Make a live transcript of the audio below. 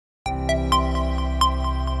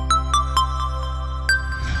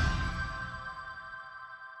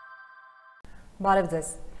Բարև ձեզ։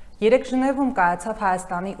 Երեկ Ժնևում կայացավ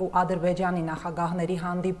Հայաստանի ու Ադրբեջանի նախագահների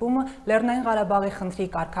հանդիպումը Լեռնային Ղարաբաղի խնդրի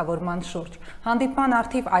կարգավորման շուրջ։ Հանդիպման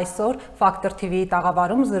առթիվ այսօր factor.am-ի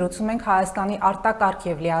տաղավարում զրուցում ենք Հայաստանի արտակարգ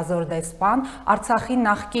եւ լիազոր դեսպան, Արցախի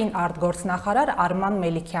նախկին արտգործնախարար Արման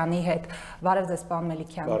Մելիքյանի հետ։ Բարև ձեզ, պարոն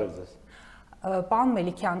Մելիքյան։ Բարև ձեզ։ Պարոն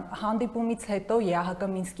Մելիքյան, հանդիպումից հետո ԵԱՀԿ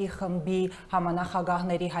Մինսկի խմբի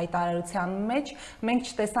համանախագահների հայտարարության մեջ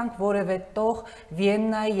մենք չտեսանք որևէ տող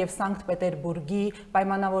Վիեննայի եւ Սանկտ Պետերբուրգի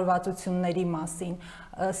պայմանավորվածությունների մասին։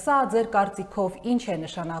 Սա ձեր կարծիքով ինչ է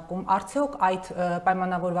նշանակում։ Արդյոք այդ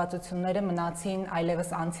պայմանավորվածությունները մնացին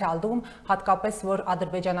այլևս անցյալում, հատկապես որ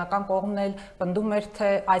ադրբեջանական կողմն էլ պնդում էր,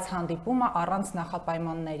 թե այս հանդիպումը առանց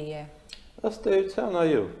նախապայմանների է։ Ըստ էության,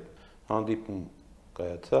 այո, հանդիպում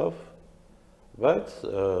կայացավ, բայց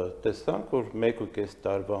տեսանք, որ 1.5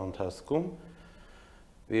 տարվա ընթացքում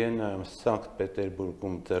Վիեննայում, Սանկտ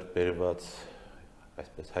Պետերբուրգում ձեռք բերված,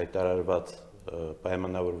 այսպես հայտարարված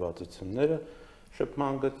պայմանավորվածությունները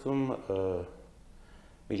շփման գծում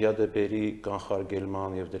միջադեպերի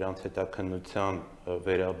կանխարգելման եւ դրանց հետաքննության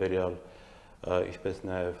վերաբերյալ, ինչպես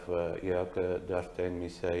նաեւ ԵԱՀԿ դաշտային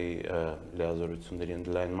միսիայի լիազորությունների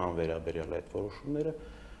ընդլայնման վերաբերյալ այդ որոշումները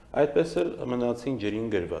այդպես էլ մնացին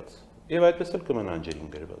ջրին գրված եւ այդպես էլ կմնան ջրին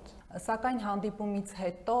գրված։ Սակայն հանդիպումից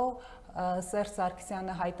հետո Սերժ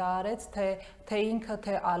Սարգսյանը հայտարարեց, թե ինքը,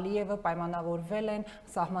 թե Ալիևը պայմանավորվել են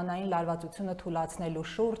սահմանային լարվածությունը թույլատնելու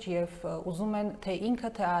շուրջ եւ ուզում են, թե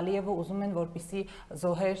ինքը, թե Ալիևը ուզում են, որպեսզի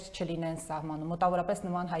զոհեր չլինեն սահմանում։ Մոտավորապես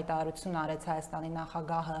նման հայտարարություն արեց Հայաստանի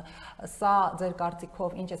նախագահը։ Սա ձեր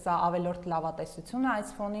կարծիքով ինչ է, սա ավելորդ լավատեսություն է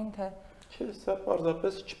այս ֆոնին, թե Չէ, սա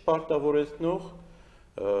պարզապես չպարտավորեցնող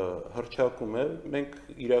հռչակում է։ Մենք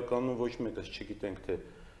իրականում ոչ մեկս չգիտենք, թե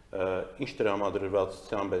ինչ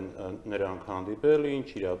տրամադրվածությամբ են նրանք հանդիպել, ինչ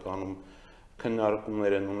իրականում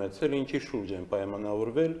քննարկումներ են ունեցել, ինչի շուրջ են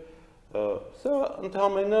պայմանավորվել։ Սա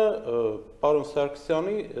ընդհանրապես պարոն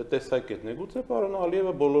Սարգսյանի տեսակետն է, գուցե պարոն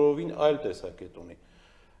Ալիևը բոլորովին այլ տեսակետ ունի։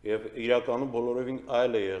 Եվ իրականում բոլորովին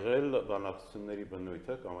այլ է եղել բանակցությունների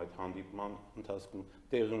բնույթը կամ այդ հանդիպման ընթացքում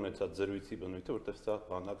տեղի ունեցած զրույցի բնույթը, որտեղ սա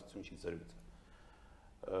բանակցություն չի զրույց։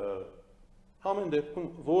 Ամեն դեպքում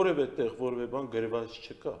որևէ տեղ որևէ բան գրված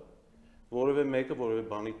չկա, որևէ մեկը որևէ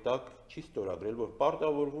բանի տակ չի ստորագրել, որ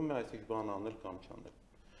պարտավորվում է այսինչ բան անել կամ չանել։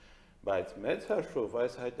 Բայց մեծ հաշվով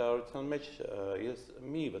այս հայտարարության մեջ ես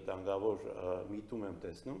մի վտանգավոր միտում եմ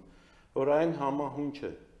տեսնում, որ այն համահունչ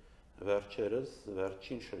է վերջերս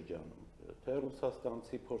վերջին շրջանում, թե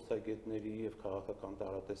ռուսաստանցի փորձագետների եւ քաղաքական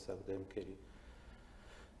տարատեսակ դեմքերի,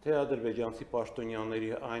 թե ադրբեջանցի պաշտոնյաների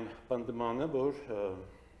այն պնդմանը, որ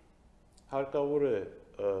հարկավոր է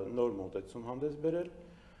նոր մոտեցում հանդես բերել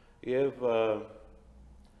եւ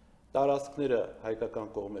տարածքները հայկական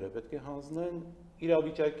կողմերը պետք է հանձնեն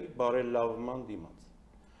իրավիճակի բարելավման դիմաց։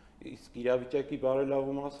 Իսկ իրավիճակի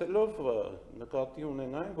բարելավում ասելով նկատի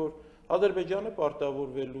ունեն այն, որ Ադրբեջանը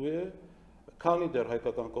պարտավորվելու է, քանի դեռ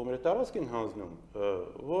հայկական կողմերը տարածք են հանձնում,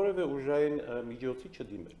 որևէ ուժային միջոցի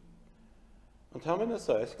չդիմել։ Ընդհանրապես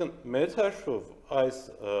սա, այսինքն մեծ հաշվով այս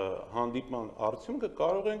հանդիպման արդյունքը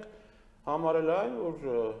կարող ենք համարել այն, որ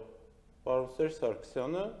պարոն Սերժ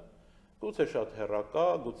Սարգսյանը գուցե շատ հեռակա,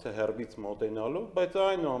 գուցե հեռվից մոտենալով, բայց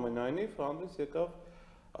այնուամենայնիվ հանդես եկավ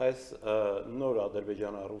այս նոր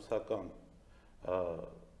ադրբեջանա-ռուսական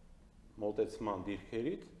մոտեցման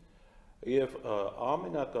դիրքերից եւ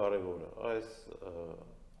ամենակարևորը այս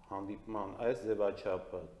հանդիպման, այս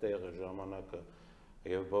ձևաչափը, տեղը, ժամանակը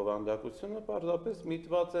եւ բովանդակությունը պարզապես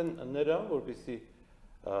միտված են նրան, որպեսզի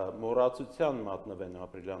մոռացության մատնվեն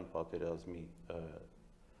ապրիլյան պատերազմի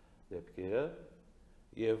դեպքերը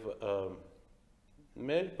եւ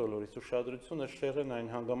մեր բոլորիս ուշադրությունը շեղեն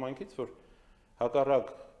այն հանգամանքից, որ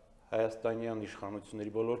հակառակ հայաստանյան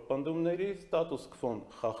իշխանությունների բոլոր պնդումների ստատուս քվոն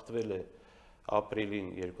խախտվել է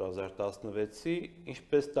ապրիլին 2016-ի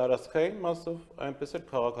ինչպես տարածքային մասով, այնպես էլ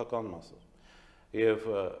քաղաքական մասով։ Եվ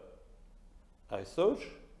այսօր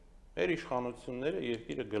մեր իշխանությունները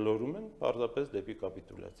երկիրը գլորում են պարզապես դեպի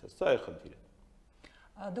կապիտուլյացիա։ Սա է խնդիրը։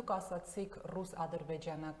 Դուք ասացիք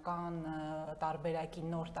ռուս-ադրբեջանական տարբերակի,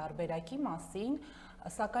 նոր տարբերակի մասին,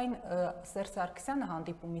 սակայն Սերժ Սարգսյանը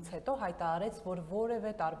հանդիպումից հետո հայտարարեց, որ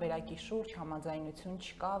որևէ տարբերակի շուրջ համաձայնություն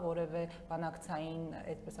չկա, որևէ բանակցային,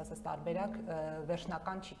 այդպես ասած, տարբերակ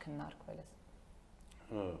վերջնական չի քննարկվել։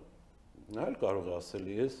 Նա էլ կարող է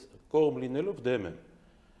ասել, ես կողմ լինելով դեմ եմ։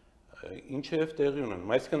 Ինչև տեղի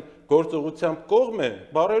ունենում, այսինքն գործողությամբ կողմ է,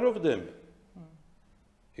 բարերով դեմ է։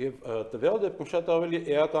 Եվ տվյալ դեպքում շատ ավելի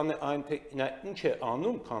էական է այն, թե նա ինչ է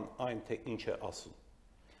անում, քան այն, թե ինչ է ասում։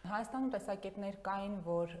 Հայաստանում տեսակետներ կային,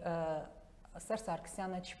 որ Սերժ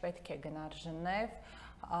Սարգսյանը չպետք է գնար Ժնև,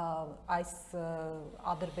 այս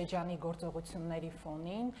Ադրբեջանի գործողությունների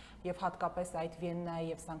ֆոնին եւ հատկապես այդ Վիեննայի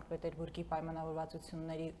եւ Սանկտ Պետերբուրգի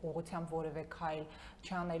պայմանավորվածությունների ուղղությամբ որևէ քայլ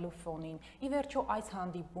չանելու ֆոնին։ Ի վերջո այս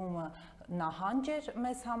հանդիպումը նահանջ էր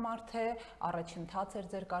մեզ համար, թե առաջընթաց էր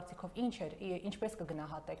ձեր կարծիքով, ինչ էր, ինչպես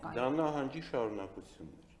կգնահատեք այն։ Դա նահանջի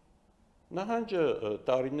շարունակությունն էր։ Նահանջը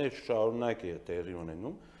տարիներ շարունակ է տեղի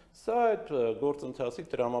ունենում, սա այդ գործընթացի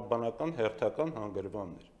տրամաբանական հերթական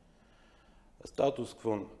հանգրվանն էր։ Ստատուս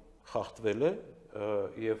քվոն խախտվել է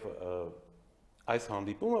եւ այս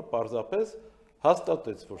հանդիպումը պարզապես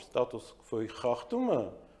հաստատեց, որ ստատուս քվոյի խախտումը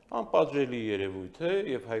անպատժելի երևույթ է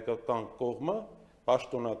եւ հայկական կողմը,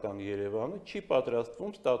 պաշտոնական Երևանը չի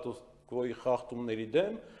պատրաստվում ստատուս քվոյի խախտումների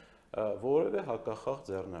դեմ որևէ հակախաղ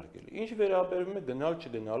ձեռնարկել։ Ինչ վերաբերում է գնալ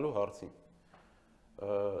չգնալու հարցին,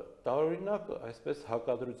 տարօրինակ այսպես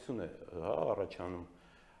հակադրություն է առաջանում։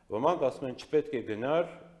 Ոմանք ասում են չպետք է գնար,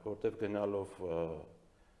 որտեղ գնալով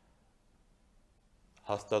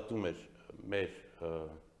հաստատում էր մեր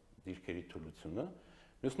դիրքերի թուլությունը,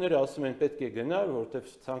 մյուսները ասում են պետք է գնար, որտեղ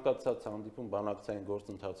ցանկացած հանդիպում բանակցային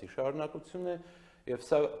գործընթացի շարունակություն է եւ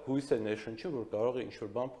սա հույս է ներշնչում, որ կարող է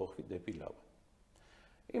ինչ-որ բան փոխվի դեպի լավ։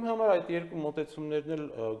 Իմ համար այդ երկու մոտեցումներն էլ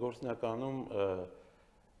գործնականում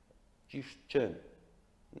ճիշտ չեն։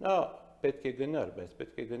 Նա պետք է գնար, բայց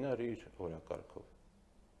պետք է գնար իր օրակարգով։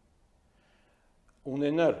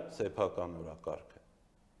 Ունենար սեփական օրակարգը,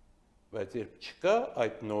 բայց երբ չկա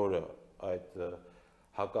այդ նորը, այդ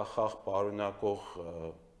հակախաղ պարունակող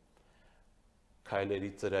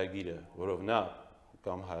քայլերի ծրագիրը, որով նա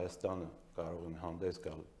կամ Հայաստանը կարող են հանդես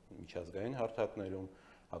գալ միջազգային հարթակներում,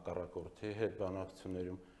 հակառակորդի հետ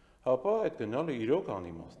բանակցություններում, ապա այդ գնալը իրոք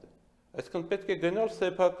անիմաստ է։ Այսինքն պետք է գնալ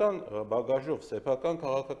սեփական բագաժով, սեփական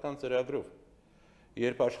քաղաքական ծրագրով։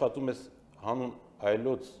 Երբ աշխատում ես հանուն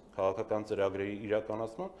այլոց քաղաքական ծրագրերի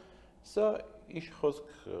իրականացման, սա ինչ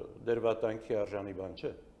խոսք դերվատանքի արժանի բան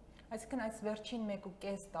չէ։ Այսինքն այս վերջին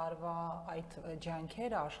 1.5 տարվա այդ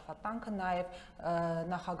ջանքերը, աշխատանքը, նաև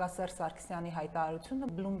նախագահ Սերժ Սարգսյանի հայտարարությունը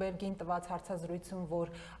Բլումբերգին տված հարցազրույցում,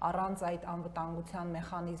 որ առանց այդ անվտանգության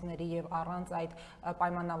մեխանիզմների եւ առանց այդ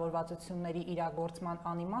պայմանավորվածությունների իրագործման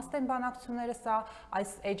անիմաստ են բանակցությունները, սա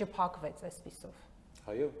այս էջը փակվեց այսպիսով։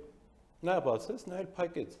 Այո, նա բացեց, նա էլ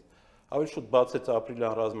փակեց։ Ավելի շուտ բացեց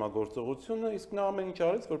ապրիլյան ռազմագործողությունը, իսկ նա ամեն ինչ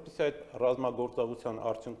արեց, որպեսզի այդ ռազմագործողության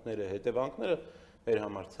արդյունքները, հետևանքները մեր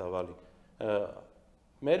համար ցավալի,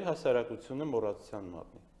 մեր հասարակությունը մոռացության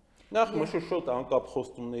մատնի։ Նախ մշուշոտ անկապ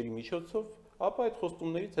խոստումների միջոցով, ապա այդ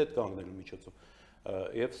խոստումներից հետ կանգնելու միջոցով։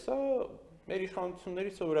 Եվ սա մեր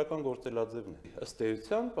իշխանությունների սովորական գործելաձևն է։ Ըստ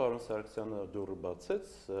էության, պարոն Սարգսյանը դուռը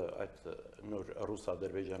բացեց այդ նոր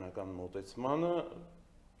ռուս-ադրբեջանական մոտեցմանը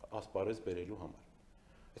ասպարեզ բերելու համար։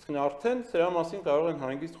 Այսինքն արդեն սրա մասին կարող են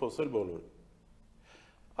հանգիստ խոսել բոլորը։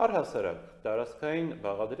 Առհասարակ, տարածքային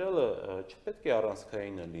բաղադրյալը չպետք է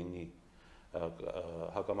առանցքայինը լինի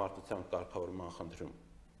հակամարտության կարգավորման խնդրում։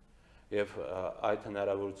 Եվ այդ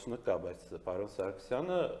հնարավորությունը կա, բայց պարոն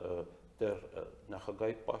Սարգսյանը դեռ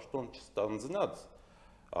նախագահի պաշտոն չստանձնած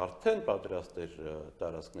արդեն պատրաստ էր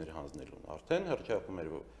տարածքներ հանձնելուն, արդեն հռչակում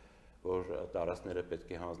էր, որ տարածքները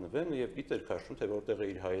պետք է հանձնվեն եւ պիտեր քաշում, թե որտեղ է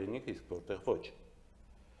իր հայրենիքը, իսկ որտեղ ոչ։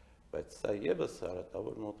 Բայց սա եւս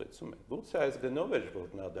հարատավոր մոտեցում է։ Գուցե այս գնով էր,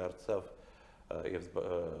 որ նա դարձավ եւ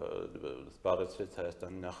զբաղեցրեց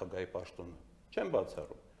Հայաստանի նախագահի պաշտոնը։ Չեմ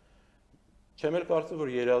բացառում։ Չեմ էլ կարծում,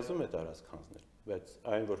 որ երազում է տարածք հանձնել, բայց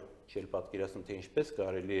այն, որ չի պատկերացնում, թե ինչպես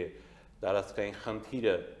կարելի է տարածքային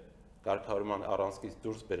խնդիրը կարգավորման առանցքից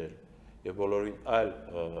դուրս բերել եւ բոլորին այլ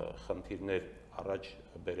խնդիրներ առաջ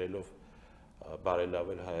բերելով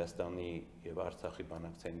բարելավել Հայաստանի եւ Արցախի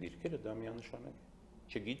բանակցային դիրքերը, դա միանշանակ է։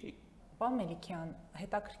 Չգիտի։ Պարոն Մելիքյան,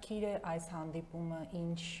 հետաքրքիր է այս հանդիպումը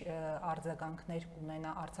ինչ արձագանքներ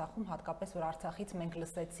կունենա Արցախում, հատկապես որ Արցախից մենք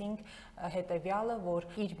լսեցինք հետևյալը, որ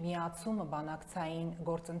իր միացումը բանակցային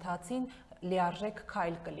գործընթացին լիարժեք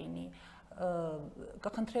քայլ կլինի։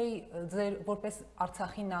 Կխնդրեի ձեր որպես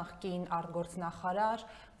Արցախի նախկին արտգործնախարար,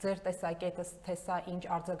 ձեր տեսակետը, թե սա ինչ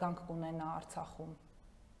արձագանք կունենա Արցախում,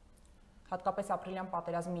 հատկապես ապրիլյան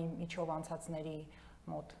պատերազմի միջով անցածների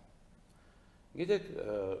մոտ։ Գիտեք,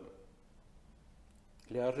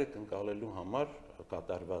 լիարժեք ընկալելու համար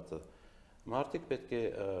կատարվածը մարդիկ պետք է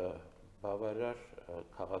բավարար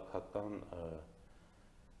քաղաքական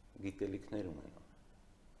գիտելիքներ ունենան,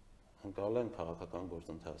 ընկալեն քաղաքական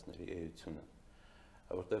գործընթացների էությունը,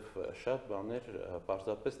 որտեղ շատ բաներ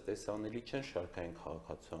պարզապես տեսանելի չեն շարքային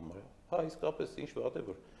քաղաքացու համար։ Հա, իսկապես ինչ վատ է,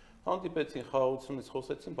 որ հանդիպեցին, խաղաղությունից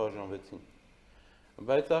խոսեցին, բաժանվեցին։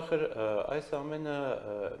 Բայց ախր այս ամենը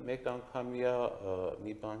մեկ անգամյա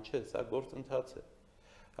մի բան չէ, սա գործընթաց է։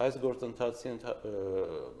 այս գործընթացի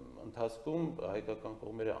ընթացքում հայկական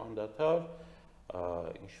կողմերը անդադար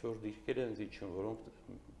ինչ-որ դիրքեր են զիջում, որոնք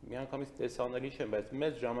միանգամից տեսանելի չեն, բայց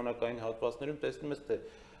մեծ ժամանակային հատվածներում տեսնում ես, թե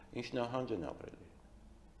ինչ նահանջ են ապրել։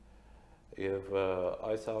 Եվ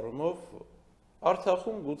այս առումով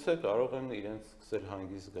Արցախում գուցե կարող են իրենց սկսել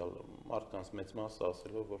հանգիստ գալ մարդկանց մեծ մասը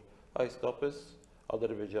ասելով, որ իսկապես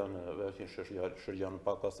Ադրբեջանը վերջին շրջանում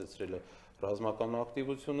պակասեցրել է ռազմական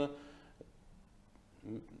ակտիվությունը,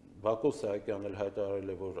 Բակո Սահակյանն էլ հայտարարել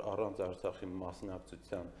է, որ առանց Արցախի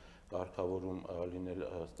մասնակցության կարգավորում լինել,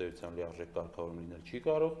 ըստ էության լիարժեք կարգավորում լինել չի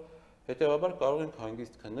կարող, հետևաբար կարող ենք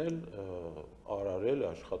հանգիստ քնել, արարել,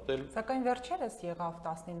 աշխատել։ Սակայն վերջերս եղավ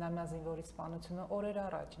 19-ամյա զինվորի սպանությունը օրեր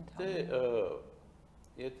առաջ ընդհանրապես։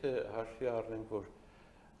 Եթե հաշվի առնենք, որ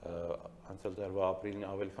անցյալ տարվա ապրիլին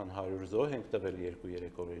ավելի քան 100 զոհ ենք տվել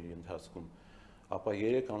 2-3 օրերի ընթացքում, ապա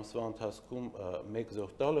 3 ամսվա ընթացքում 1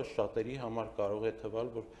 զոհ տալը շատերի համար կարող է թվալ,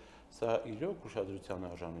 որ սա իրոք ուշադրության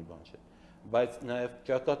արժանի բան չէ, բայց նաև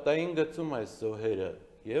ճակատային գծում այս զոհերը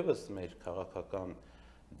եւս մեր քաղաքական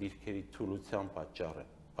դիրքերի թուլության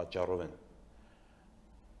պատճառով են,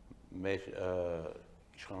 մեր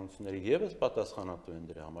իշխանությունները եւս պատասխանատու են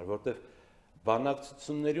դրա համար, որտեղ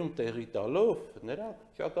բանակցություններում տեղի տալով նրանք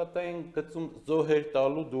ճակատային գծում զոհեր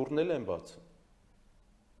տալու դուռնել են բացում։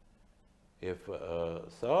 Եվ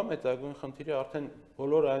սա մեծագույն խնդիր է արդեն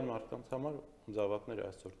բոլոր այն մարդկանց համար, ում զավակները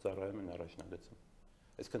այսօր ծառայում են առաջնագծում։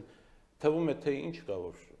 Այսինքն թվում է, թե ինչ կա,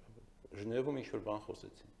 որ Ժնևում ինչ-որ բան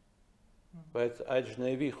խոսեցին։ Բայց այդ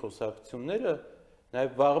Ժնևի խոսակցությունները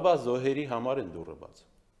նաև վաղվա զոհերի համար են դուռը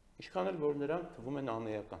բացում։ Ինչքան էլ որ նրանք թվում են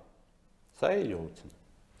անեական։ Սա է իրողությունը։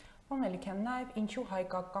 Անելիքյան, նաև ինչու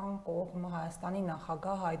հայկական կողմը, Հայաստանի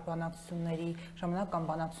նախագահը այդ բանակցությունների ժամանակ կամ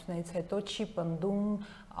բանակցություններից հետո չի պնդում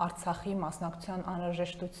Արցախի մասնակցության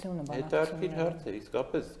անհրաժեշտությունը բանակցություններին։ Հետաքրքիր հարց է,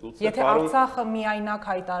 իսկապես գուցե եթե Արցախը միայնակ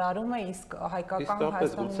հայտարարում է, իսկ հայկական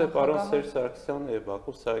Հայաստանի գուցե պարոն Սերժ Սարգսյանը եւ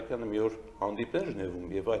Բակո Սահակյանը մի օր հանդիպեն Ժնևում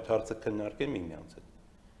եւ այդ հարցը քննարկեն միմյանց հետ,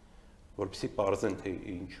 որպեսզի պարզեն, թե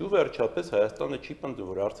ինչու վերջապես Հայաստանը չի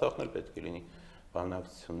պնդում, որ Արցախն էլ պետք է լինի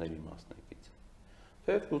բանակցությունների մասնակից։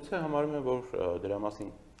 Թե գուցե համարում են, որ դրա մասին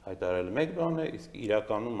հայտարարել մեկ բան է, իսկ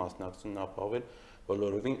իրականում մասնակցությունն ապահովել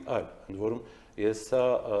բոլորովին այլ, ընդ որում ես սա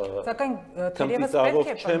Սակայն թերևս պետք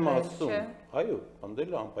է չեմ ասում, այո,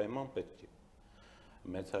 պնդելը անպայման պետք է։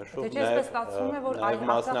 Մեծ հաշվով նաև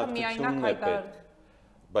մասնակցությունն է պետք,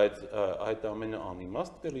 բայց այդ ամենը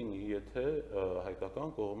անիմաստ կլինի, եթե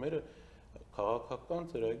հայկական կողմերը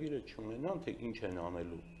քաղաքական ծրագիրը չունենան, թե ինչ են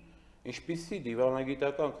անելու։ Ինչպիսի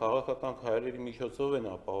դիվանագիտական քաղաքական քայլերի միջոցով են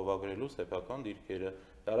ապահովագրելու սեփական դիրքերը,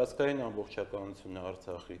 տարածքային ամբողջականությունը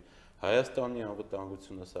Արցախի, Հայաստանի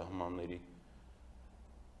անվտանգությունը սահմանների։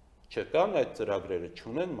 Չկան այդ ծրագրերը,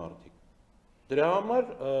 չունեն մարդիկ։ Դրա համար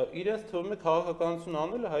իրենց թվում է քաղաքականություն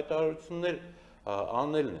անելը հայտարարություններ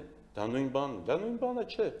անելն է։ Դա նույն բանը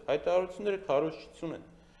չէ, հայտարարությունները քարոզչություն են։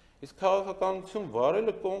 Իսկ քաղաքականություն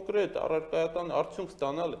վարելը կոնկրետ առարկայական արդյունք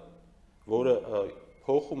ստանալը, որը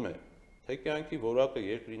փոխում է թե կյանքի որակը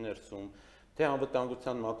երկրի ներսում, թե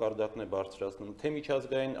անվտանգության մակարդակն է բարձրացնում, թե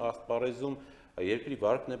միջազգային ասպարեզում երկրի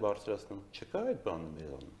վարկն է բարձրացնում, չկա այդ բանը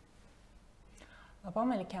մեզանում։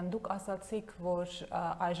 Պարոն դուք ասացիք, որ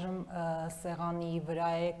այժմ սեղանի վրա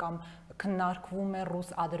է կամ քննարկվում է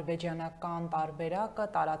ռուս-ադրբեջանական տարբերակը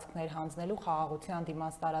տարածքներ հանձնելու, խաղաղության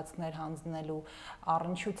դիմաց տարածքներ հանձնելու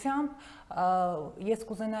առնչությամբ, ես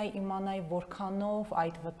կուզենայի իմանալ որքանով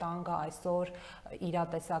այդ վտանգը այսօր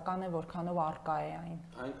իրատեսական է, որքանով առկա է այն։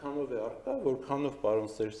 Այնքանով է առկա, որքանով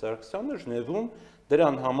պարոն Սերժ Սարգսյանը Ժնևում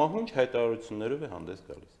դրան համահունչ հայտարարություններով է հանդես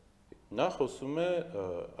գալիս։ Նա խոսում է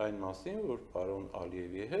այն մասին, որ պարոն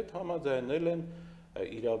Ալիևի հետ համաձայնել են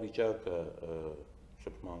իրավիճակը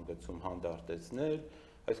շփման գծում հանդարտեցնել,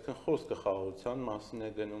 այսինքն խոսքը խաղաղության մասին է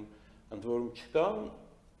գնում, ընդ որում չկան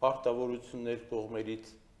պարտավորություններ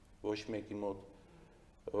կողմերից ոչ մեկի մոտ,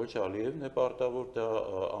 ոչ Ալիևն է պարտավոր դա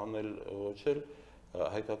անել, ոչ էլ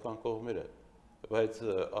հայկական կողմերը, բայց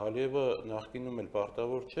Ալիևը նախկինում էլ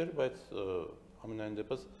պարտավոր չէր, բայց ամենայն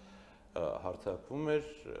դեպս հարցակվում էր,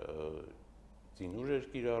 ծինուր էր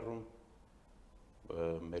կիրառում,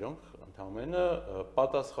 մերոնք ընդամենը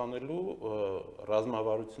պատասխանելու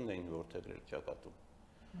ռազմավարություն էին որդեգրել ճակատում,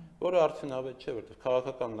 որը արդյունավետ չէ, որտեղ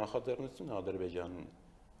քաղաքական նախաձեռնությունը Ադրբեջանին է։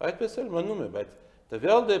 Այդպես էլ մնում է, բայց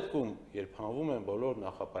տվյալ դեպքում, երբ հանվում են բոլոր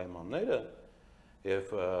նախապայմանները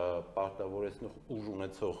եւ պարտավորեցնող ուժ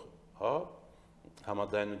ունեցող,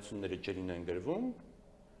 համաձայնությունները չլինեն գրվում,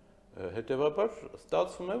 հետևաբար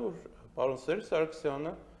ստացվում է, որ պարոն Սերժ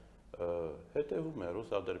Սարգսյանը հետևում է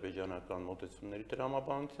ռուս-ադրբեջանական մոտեցումների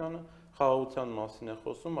տրամաբանությանը, խաղաղության մասին է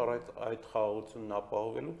խոսում, այդ խաղաղությունն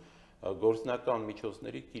ապահովելու գործնական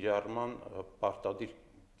միջոցների կիրառման պարտադիր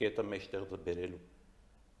կետը մեջտեղ բերելու։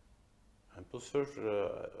 Այնպես որ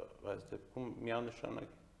այս դեպքում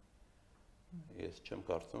միանշանակ ես չեմ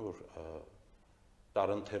կարծում, որ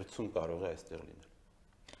տարընթերցում կարող է այստեղ լինել։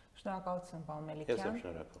 Շնորհակալություն, պարոն Մելիքյան։ Ես եմ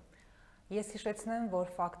շնորհակալ։ Ես հիշեցնեմ,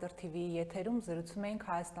 որ Factor TV-ի եթերում զրուցում ենք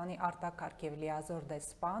Հայաստանի արտակարգ և լիազոր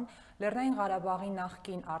դեսպան, Լեռնային Ղարաբաղի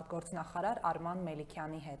նախկին արտգործնախարար Արման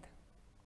Մելիքյանի հետ։